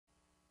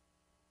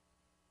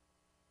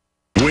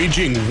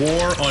Waging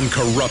war on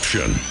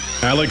corruption.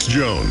 Alex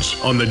Jones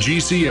on the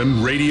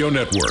GCN Radio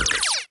Network.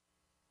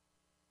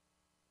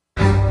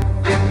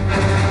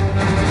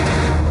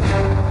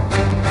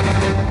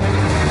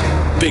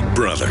 Big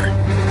Brother,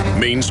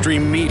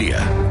 mainstream media,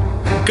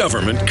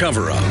 government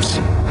cover-ups.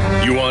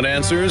 You want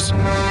answers?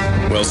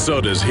 Well, so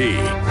does he.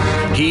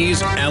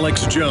 He's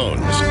Alex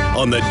Jones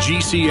on the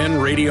GCN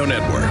Radio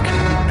Network.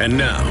 And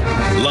now,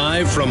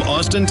 live from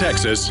Austin,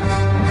 Texas,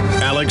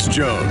 Alex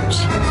Jones.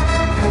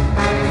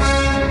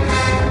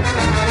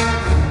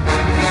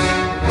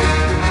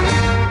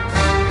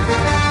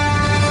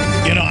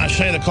 You know, I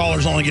say the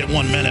callers only get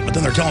 1 minute, but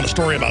then they're telling a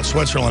story about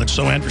Switzerland. It's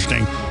so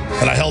interesting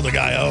that I held the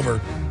guy over.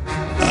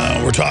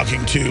 We're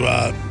talking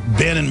to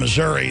Ben in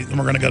Missouri, and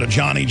we're going to go to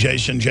Johnny,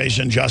 Jason,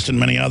 Justin,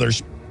 many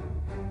others.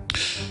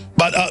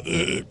 But,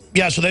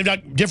 yeah, so they've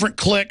got different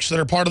cliques that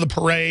are part of the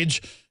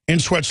parades in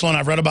Switzerland.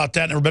 I've read about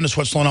that. Never been to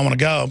Switzerland. I want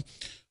to go.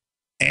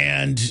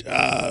 And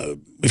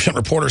we've sent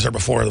reporters there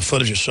before. The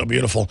footage is so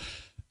beautiful.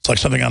 It's like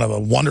something out of a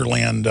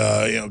Wonderland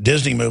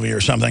Disney movie or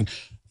something.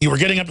 You were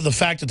getting up to the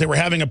fact that they were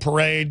having a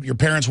parade. Your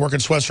parents work in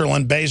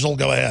Switzerland. Basil,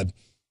 go ahead.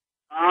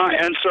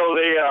 And so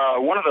they,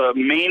 one of the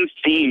main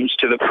themes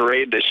to the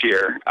parade this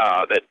year,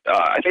 that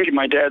I think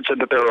my dad said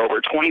that there were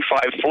over 25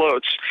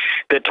 floats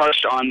that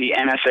touched on the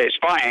NSA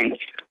spying.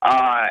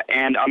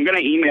 And I'm going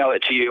to email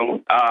it to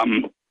you.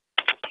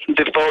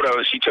 The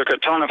photos, he took a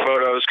ton of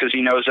photos because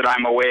he knows that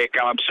I'm awake.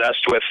 I'm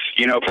obsessed with,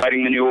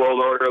 fighting the New World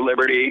Order,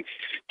 liberty.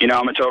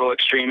 I'm a total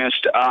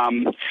extremist.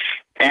 And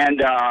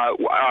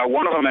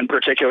one of them in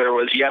particular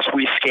was Yes,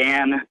 We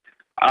Scan.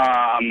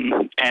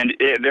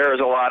 There is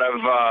a lot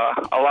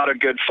of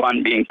good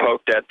fun being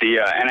poked at the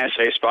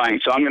NSA spying.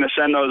 So I'm going to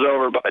send those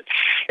over. But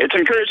it's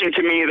encouraging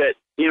to me that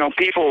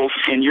people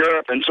in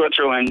Europe and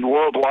Switzerland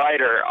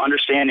worldwide are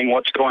understanding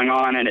what's going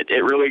on, and it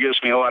really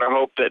gives me a lot of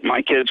hope that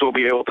my kids will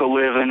be able to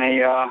live in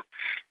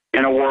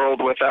a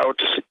world without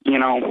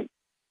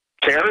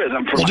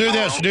terrorism. We'll do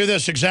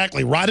this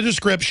exactly. Write a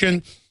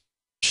description,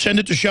 send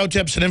it to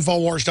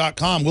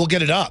showtips@infowars.com. We'll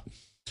get it up.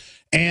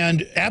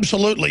 And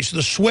absolutely, so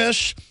the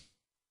Swiss.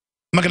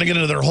 I'm not going to get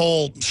into their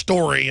whole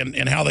story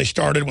and how they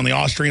started when the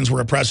Austrians were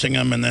oppressing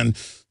them, and then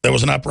there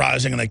was an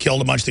uprising and they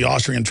killed a bunch of the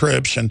Austrian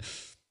troops. And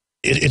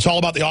it's all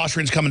about the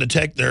Austrians coming to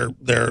take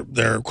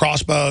their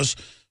crossbows.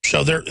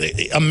 So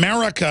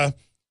America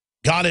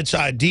got its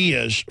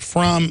ideas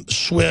from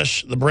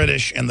Swiss, the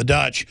British, and the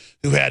Dutch,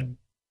 who had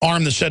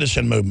armed the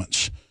citizen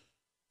movements.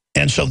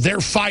 And so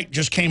their fight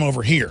just came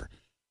over here.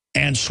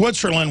 And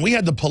Switzerland, we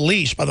had the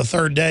police by the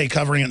third day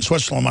covering it in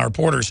Switzerland, my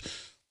reporters,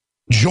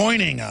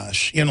 joining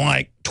us in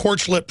like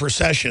torchlit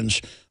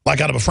processions like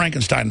out of a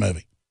Frankenstein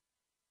movie.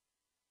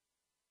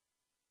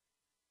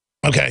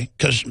 Okay,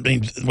 because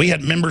we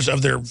had members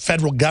of their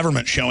federal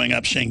government showing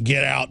up saying,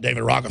 "Get out,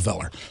 David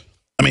Rockefeller."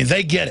 I mean,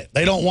 they get it.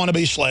 They don't want to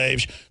be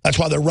slaves. That's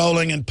why they're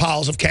rolling in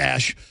piles of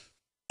cash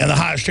and the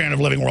highest standard of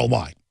living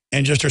worldwide.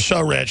 And just are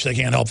so rich they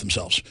can't help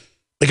themselves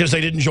because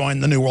they didn't join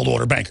the New World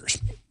Order bankers.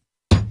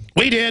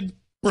 We did.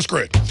 We're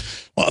screwed.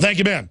 Well, thank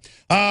you, Ben.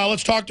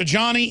 Let's talk to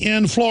Johnny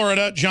in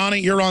Florida. Johnny,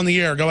 you're on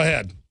the air. Go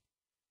ahead.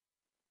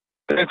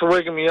 Thanks for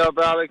waking me up,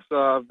 Alex.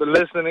 I've been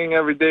listening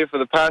every day for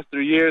the past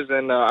 3 years,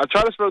 and I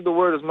try to spread the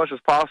word as much as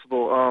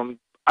possible.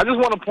 I just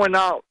want to point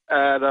out,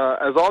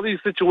 as all these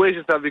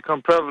situations have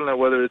become prevalent,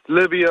 whether it's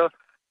Libya,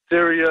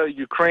 Syria,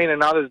 Ukraine,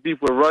 and now this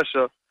beef with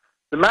Russia,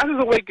 the masses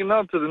are waking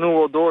up to the New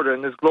World Order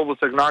and this global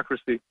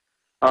technocracy.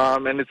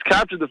 And it's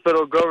captured the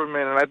federal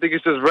government, and I think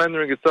it's just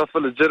rendering itself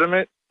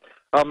illegitimate.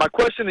 My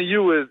question to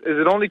you is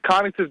it only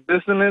cognitive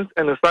dissonance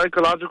and the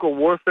psychological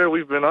warfare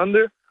we've been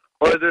under,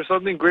 or is there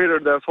something greater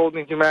that's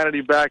holding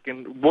humanity back,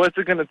 and what's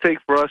it going to take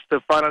for us to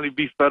finally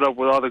be fed up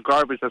with all the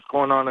garbage that's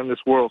going on in this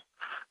world?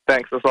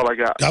 Thanks. That's all I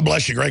got. God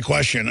bless you. Great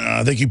question.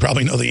 I think you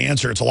probably know the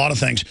answer. It's a lot of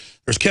things.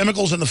 There's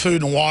chemicals in the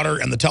food and water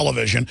and the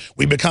television.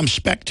 We become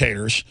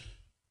spectators,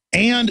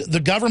 and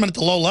the government at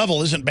the low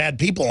level isn't bad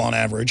people on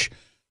average.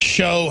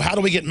 So how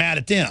do we get mad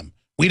at them?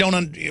 We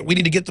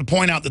need to get the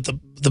point out that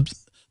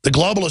the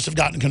globalists have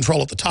gotten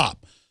control at the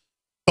top.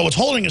 But what's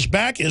holding us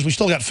back is we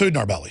still got food in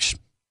our bellies,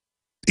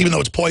 even though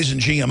it's poison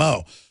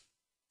GMO.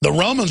 The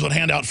Romans would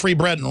hand out free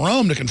bread in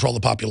Rome to control the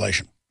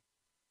population.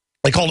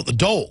 They called it the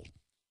dole.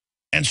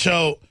 And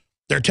so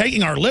they're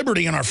taking our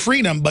liberty and our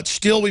freedom, but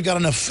still we've got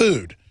enough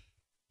food.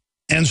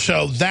 And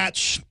so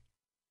that's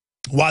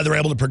why they're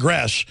able to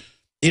progress,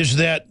 is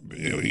that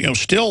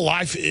still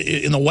life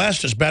in the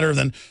West is better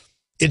than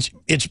it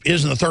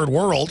is in the third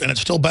world, and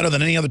it's still better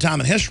than any other time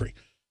in history.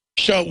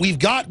 So we've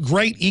got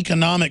great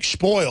economic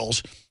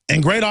spoils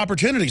and great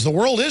opportunities. The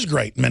world is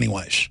great in many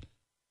ways.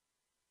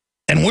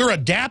 And we're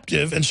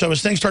adaptive, and so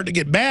as things start to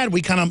get bad,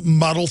 we kind of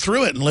muddle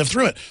through it and live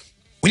through it.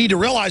 We need to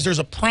realize there's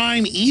a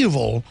prime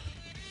evil,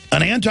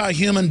 an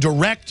anti-human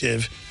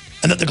directive,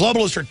 and that the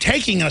globalists are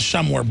taking us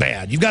somewhere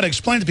bad. You've got to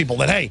explain to people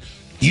that, hey,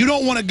 you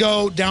don't want to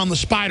go down the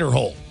spider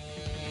hole.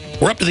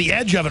 We're up to the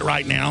edge of it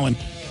right now, and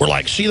we're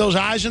like, see those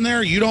eyes in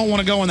there? You don't want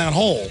to go in that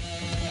hole.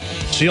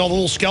 See all the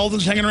little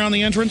skeletons hanging around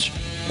the entrance?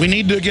 We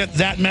need to get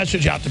that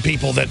message out to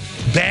people that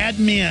bad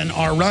men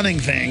are running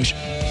things.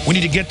 We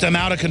need to get them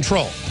out of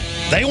control.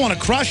 They want to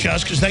crush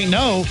us because they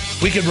know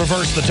we could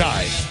reverse the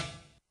tide.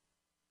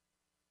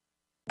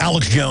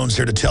 Alex Jones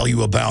here to tell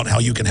you about how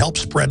you can help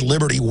spread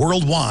liberty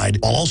worldwide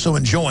while also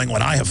enjoying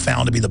what I have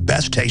found to be the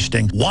best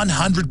tasting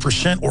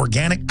 100%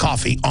 organic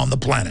coffee on the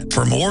planet.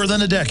 For more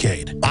than a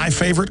decade, my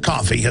favorite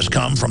coffee has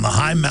come from the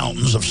high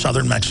mountains of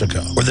southern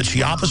Mexico, where the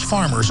Chiapas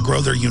farmers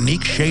grow their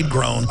unique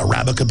shade-grown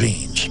Arabica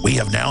beans. We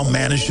have now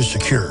managed to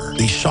secure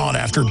these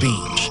sought-after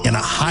beans in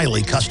a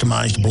highly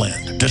customized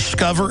blend.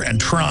 Discover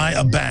and try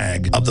a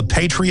bag of the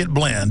Patriot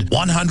Blend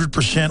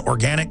 100%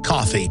 organic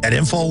coffee at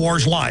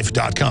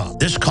InfoWarsLife.com.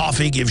 This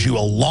coffee gives you a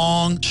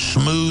long,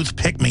 smooth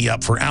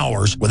pick-me-up for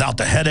hours without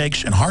the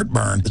headaches and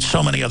heartburn that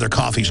so many other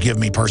coffees give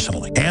me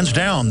personally. Hands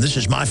down, this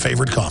is my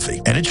favorite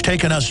coffee, and it's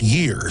taken us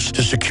years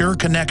to secure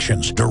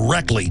connections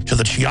directly to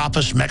the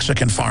Chiapas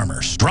Mexican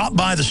farmers. Drop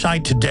by the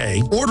site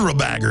today, order a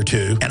bag or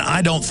two, and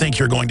I don't think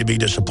you're going to be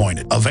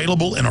disappointed.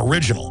 Available in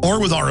original or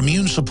with our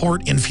Immune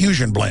Support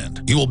Infusion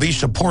Blend. You will be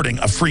supporting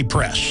a free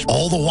press,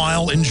 all the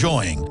while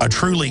enjoying a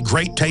truly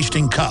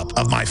great-tasting cup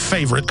of my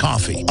favorite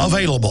coffee.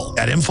 Available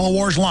at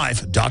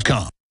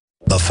InfoWarsLife.com.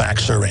 The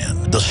facts are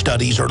in. The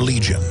studies are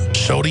legion.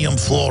 Sodium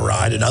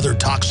fluoride and other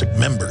toxic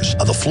members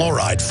of the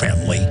fluoride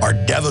family are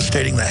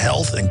devastating the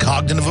health and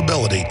cognitive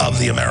ability of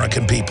the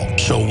American people.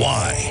 So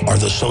why are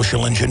the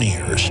social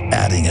engineers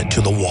adding it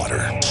to the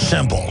water?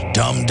 Simple.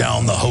 Dumb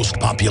down the host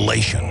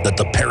population that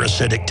the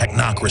parasitic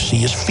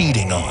technocracy is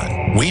feeding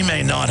on. We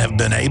may not have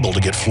been able to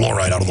get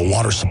fluoride out of the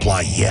water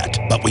supply yet,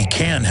 but we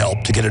can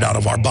help to get it out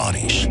of our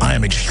bodies. I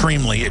am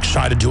extremely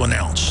excited to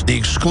announce the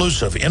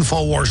exclusive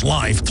InfoWars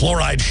Life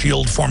Fluoride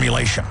Shield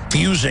formulation,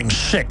 fusing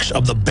 6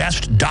 of the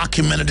best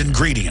documented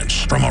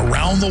ingredients from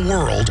around the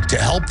world to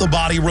help the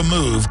body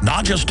remove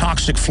not just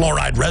toxic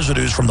fluoride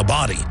residues from the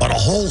body, but a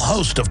whole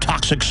host of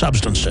toxic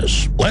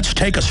substances. Let's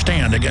take a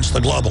stand against the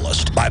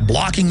globalists by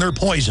blocking their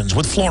poisons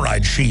with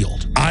Fluoride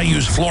Shield. I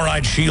use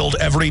Fluoride Shield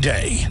every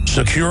day.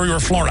 Secure your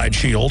Fluoride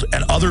Shield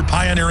and other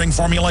pioneering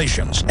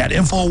formulations at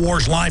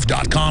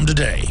InfoWarsLife.com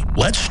today.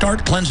 Let's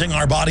start cleansing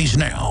our bodies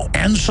now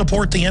and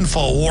support the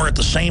info war at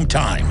the same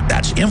time.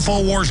 That's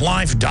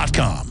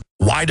InfoWarsLife.com.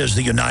 Why does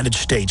the United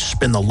States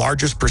spend the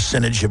largest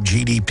percentage of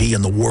GDP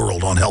in the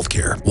world on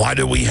healthcare? Why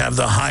do we have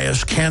the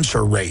highest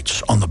cancer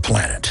rates on the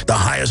planet, the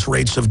highest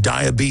rates of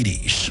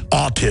diabetes,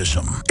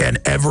 autism, and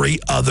every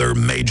other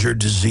major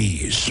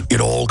disease?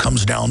 It all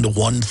comes down to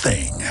one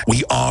thing.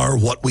 We are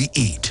what we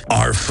eat.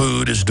 Our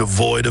food is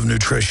devoid of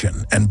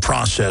nutrition and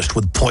processed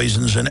with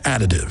poisons and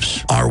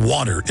additives. Our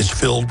water is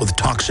filled with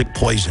toxic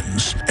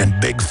poisons and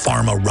big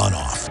pharma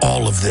runoff.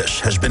 All of this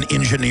has been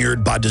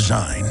engineered by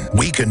design.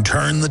 We can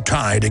turn the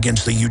tide against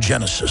the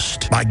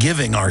eugenicist by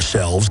giving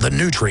ourselves the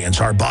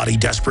nutrients our body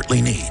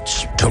desperately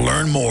needs. To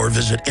learn more,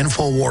 visit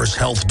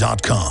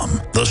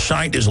InfoWarsHealth.com. The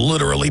site is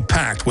literally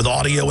packed with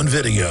audio and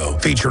video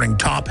featuring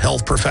top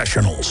health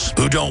professionals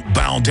who don't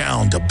bow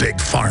down to big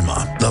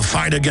pharma. The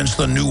fight against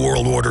the New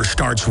World Order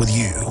starts with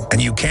you,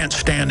 and you can't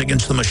stand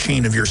against the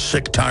machine if you're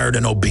sick, tired,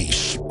 and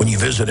obese. When you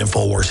visit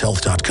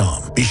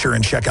InfoWarsHealth.com, be sure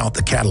and check out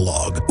the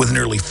catalog with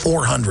nearly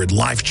 400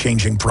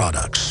 life-changing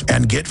products,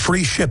 and get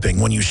free shipping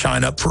when you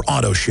sign up for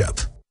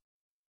AutoShip.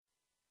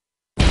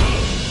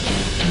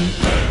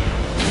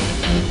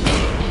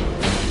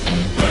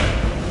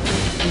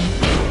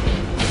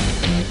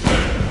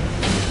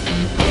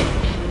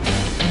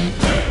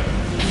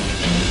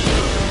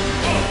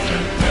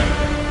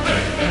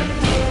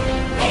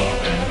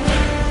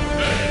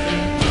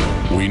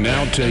 We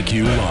now take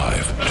you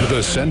live to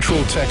the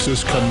Central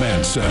Texas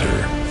Command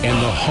Center in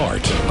the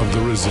heart of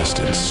the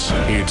resistance.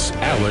 It's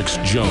Alex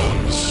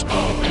Jones.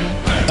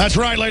 That's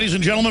right, ladies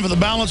and gentlemen. For the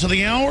balance of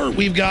the hour,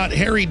 we've got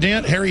Harry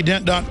Dent,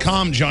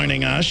 HarryDent.com,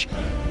 joining us.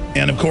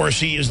 And, of course,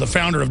 he is the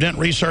founder of Dent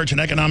Research, an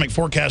economic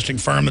forecasting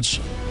firm that's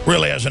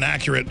really has an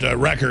accurate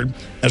record,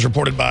 as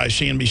reported by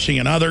CNBC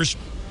and others,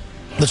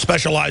 that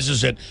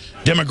specializes at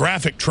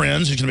demographic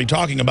trends. He's going to be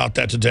talking about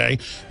that today,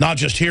 not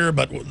just here,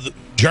 but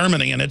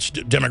Germany and its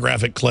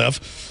demographic cliff.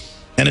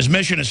 And his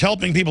mission is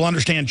helping people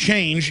understand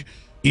change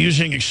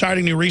using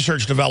exciting new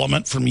research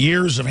development from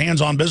years of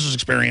hands-on business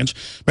experience.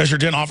 Mr.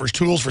 Dent offers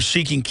tools for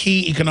seeking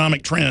key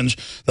economic trends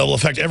that will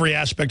affect every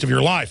aspect of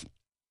your life.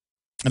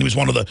 And he was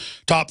one of the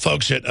top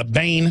folks at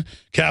Bain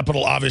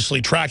Capital,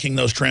 obviously tracking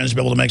those trends to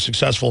be able to make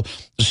successful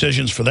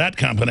decisions for that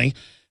company.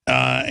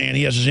 And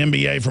he has his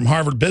MBA from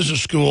Harvard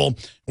Business School,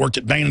 worked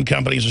at Bain &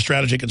 Company as a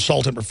strategy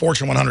consultant for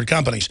Fortune 100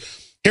 companies.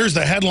 Here's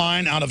the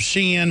headline out of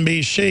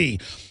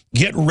CNBC.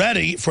 Get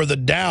ready for the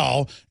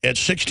Dow at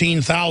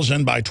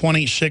 16,000 by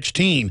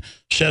 2016,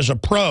 says a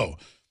pro.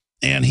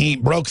 And he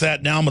broke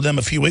that down with them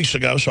a few weeks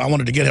ago, so I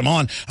wanted to get him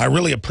on. I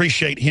really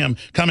appreciate him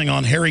coming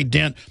on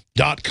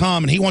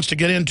HarryDent.com. And he wants to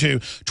get into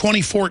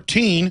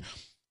 2014,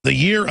 the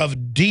year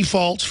of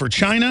defaults for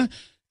China,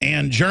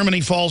 and Germany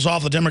falls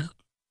off the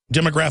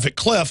demographic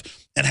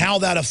cliff, and how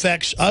that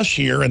affects us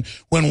here, and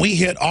when we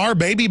hit our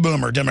baby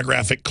boomer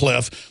demographic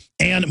cliff,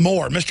 and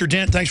more. Mr.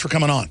 Dent, thanks for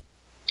coming on.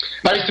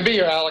 Nice to be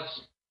here,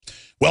 Alex.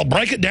 Well,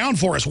 break it down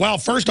for us. Well,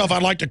 first off,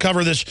 I'd like to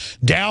cover this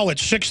Dow at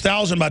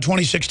 6,000 by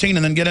 2016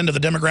 and then get into the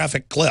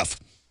demographic cliff.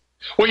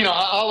 Well,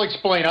 I'll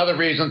explain other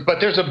reasons, but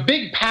there's a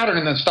big pattern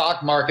in the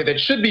stock market that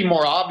should be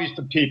more obvious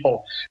to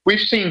people. We've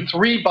seen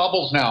 3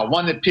 bubbles now,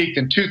 one that peaked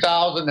in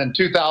 2000 and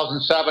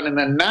 2007, and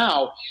then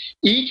now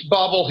each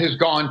bubble has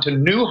gone to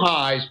new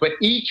highs, but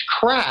each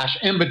crash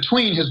in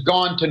between has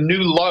gone to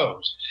new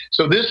lows.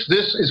 So this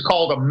is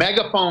called a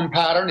megaphone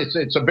pattern.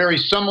 It's a very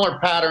similar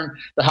pattern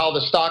to how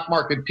the stock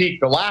market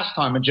peaked the last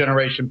time a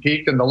generation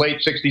peaked in the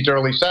late 60s,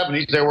 early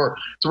 70s. There were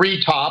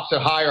 3 tops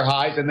at higher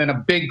highs and then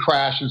a big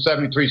crash in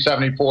 73,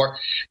 74.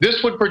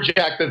 This would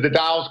project that the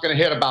Dow is going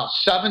to hit about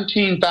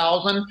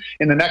 17,000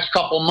 in the next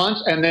couple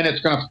months, and then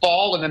it's going to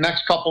fall in the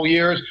next couple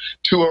years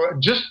to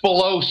just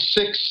below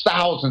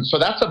 6,000. So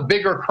that's a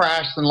bigger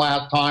crash than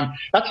last time.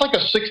 That's like a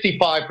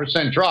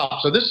 65%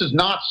 drop. So this is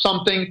not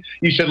something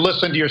you should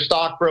listen to your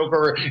stockbroker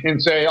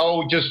and say,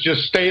 oh, just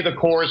stay the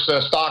course,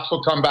 stocks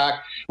will come back.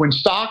 When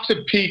stocks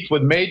have peaked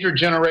with major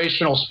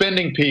generational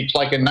spending peaks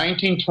like in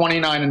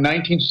 1929 and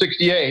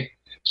 1968,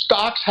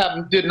 stocks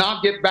did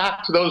not get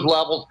back to those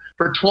levels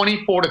for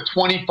 24 to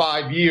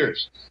 25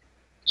 years.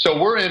 So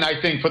we're in, I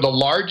think, for the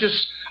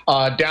largest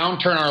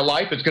downturn in our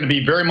life. It's going to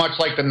be very much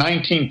like the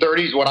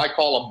 1930s, what I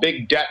call a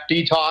big debt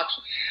detox.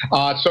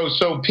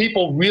 So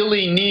people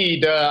really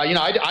need,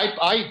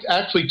 I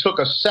actually took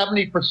a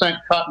 70%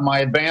 cut in my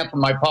advance from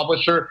my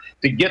publisher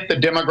to get the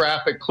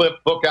Demographic Cliff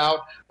book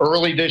out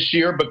early this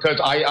year because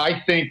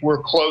I think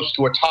we're close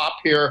to a top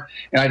here,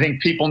 and I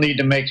think people need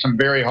to make some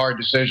very hard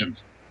decisions.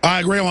 I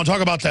agree. I want to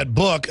talk about that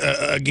book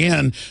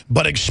again,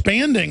 but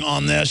expanding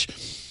on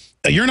this,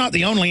 you're not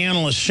the only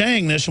analyst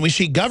saying this, and we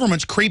see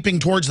governments creeping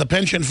towards the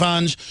pension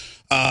funds,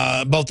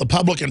 both the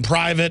public and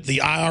private,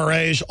 the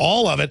IRAs,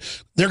 all of it.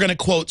 They're going to,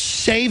 quote,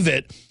 save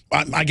it,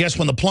 I guess,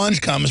 when the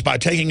plunge comes by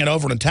taking it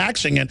over and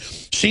taxing it.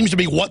 Seems to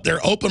be what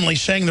they're openly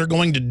saying they're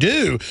going to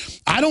do.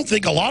 I don't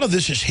think a lot of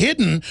this is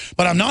hidden,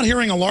 but I'm not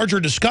hearing a larger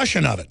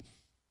discussion of it.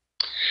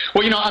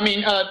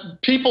 Well,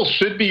 people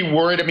should be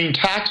worried.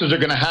 Taxes are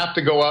going to have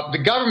to go up.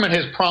 The government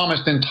has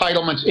promised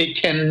entitlements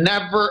it can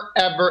never,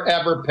 ever,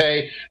 ever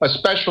pay,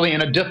 especially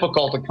in a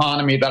difficult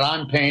economy that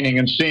I'm painting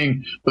and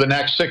seeing for the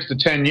next 6 to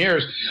 10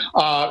 years.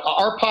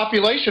 Our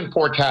population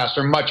forecasts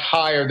are much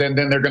higher than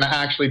they're going to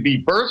actually be.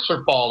 Births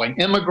are falling.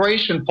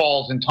 Immigration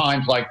falls in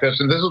times like this.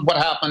 And this is what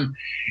happened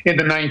in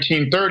the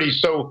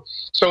 1930s.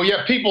 So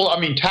yeah,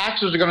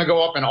 taxes are going to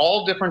go up in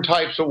all different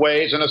types of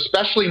ways, and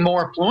especially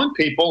more affluent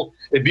people.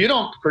 If you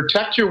don't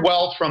protect your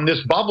wealth from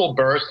this bubble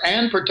burst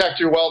and protect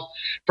your wealth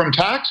from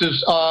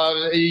taxes,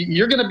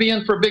 you're going to be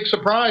in for a big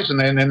surprise in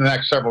the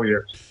next several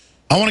years.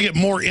 I want to get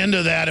more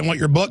into that and what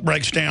your book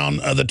breaks down,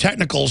 the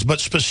technicals, but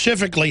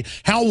specifically,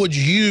 how would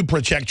you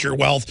protect your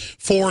wealth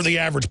for the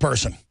average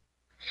person?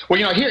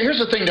 Well, here's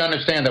the thing to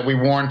understand that we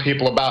warn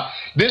people about.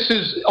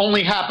 This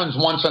only happens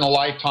once in a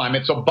lifetime.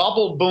 It's a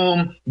bubble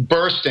boom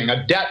bursting,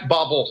 a debt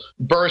bubble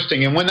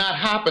bursting. And when that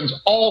happens,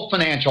 all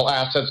financial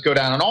assets go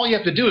down. And all you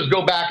have to do is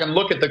go back and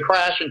look at the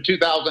crash in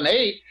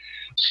 2008.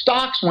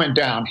 Stocks went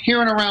down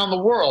here and around the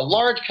world,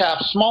 large cap,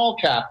 small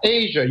cap,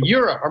 Asia,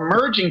 Europe,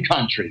 emerging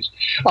countries.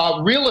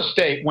 Real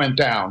estate went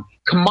down.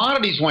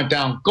 Commodities went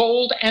down.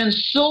 Gold and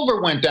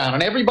silver went down.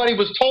 And everybody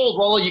was told,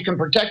 well, you can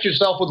protect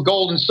yourself with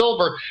gold and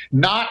silver,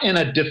 not in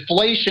a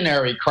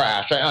deflationary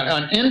crash.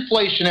 An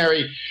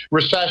inflationary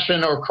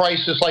recession or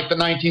crisis like the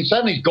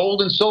 1970s,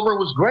 gold and silver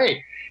was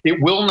great. It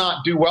will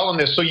not do well in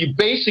this. So you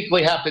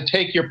basically have to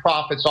take your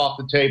profits off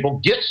the table,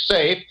 get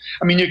safe.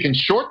 You can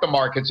short the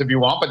markets if you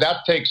want, but that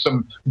takes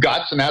some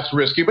guts and that's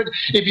risky. But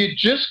if you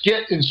just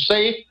get in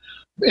safe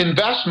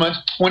investments,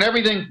 when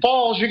everything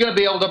falls, you're going to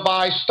be able to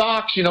buy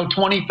stocks,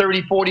 20,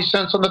 30, 40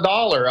 cents on the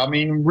dollar.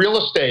 Real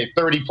estate,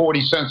 30,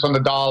 40 cents on the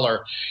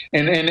dollar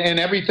and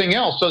everything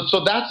else.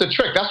 So that's the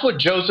trick. That's what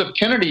Joseph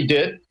Kennedy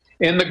did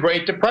in the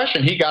Great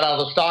Depression. He got out of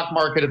the stock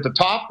market at the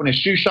top. When his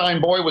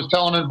shoeshine boy was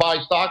telling him to buy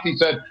stock, he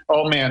said,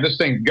 oh man, this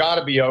thing's got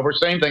to be over.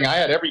 Same thing. I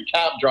had every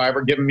cab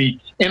driver giving me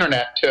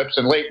internet tips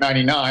in late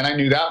 99. I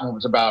knew that one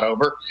was about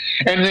over.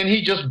 And then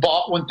he just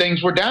bought when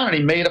things were down and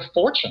he made a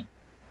fortune.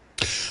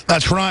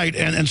 That's right.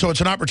 And so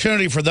it's an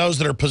opportunity for those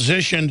that are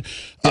positioned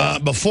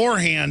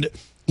beforehand.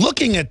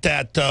 Looking at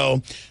that,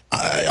 though,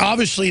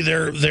 obviously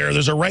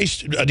there's a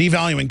race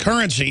devaluing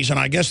currencies, and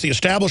I guess the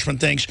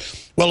establishment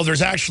thinks, well, if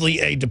there's actually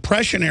a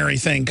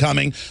depressionary thing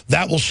coming,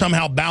 that will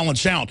somehow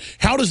balance out.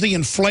 How does the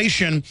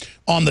inflation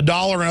on the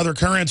dollar and other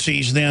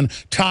currencies then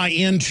tie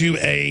into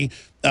a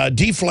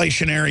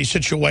deflationary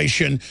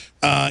situation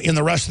in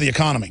the rest of the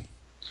economy?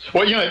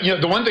 Well,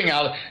 the one thing,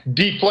 Alex,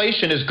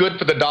 deflation is good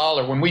for the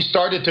dollar. When we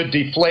started to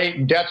deflate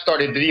and debt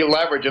started to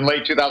deleverage in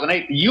late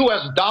 2008, the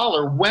U.S.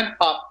 dollar went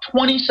up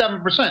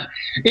 27%.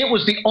 It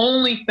was the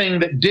only thing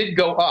that did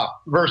go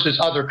up versus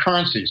other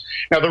currencies.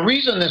 Now, the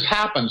reason this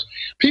happens,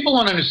 people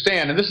don't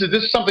understand, and this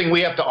is something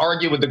we have to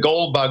argue with the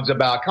gold bugs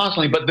about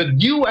constantly, but the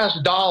U.S.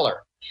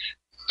 dollar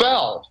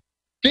fell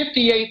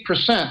 58%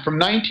 from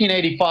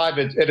 1985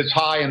 at its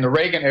high in the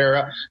Reagan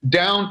era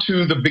down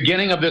to the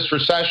beginning of this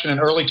recession in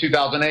early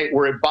 2008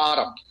 where it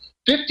bottomed.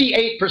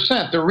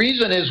 58%. The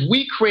reason is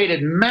we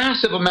created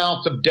massive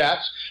amounts of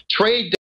debts, trade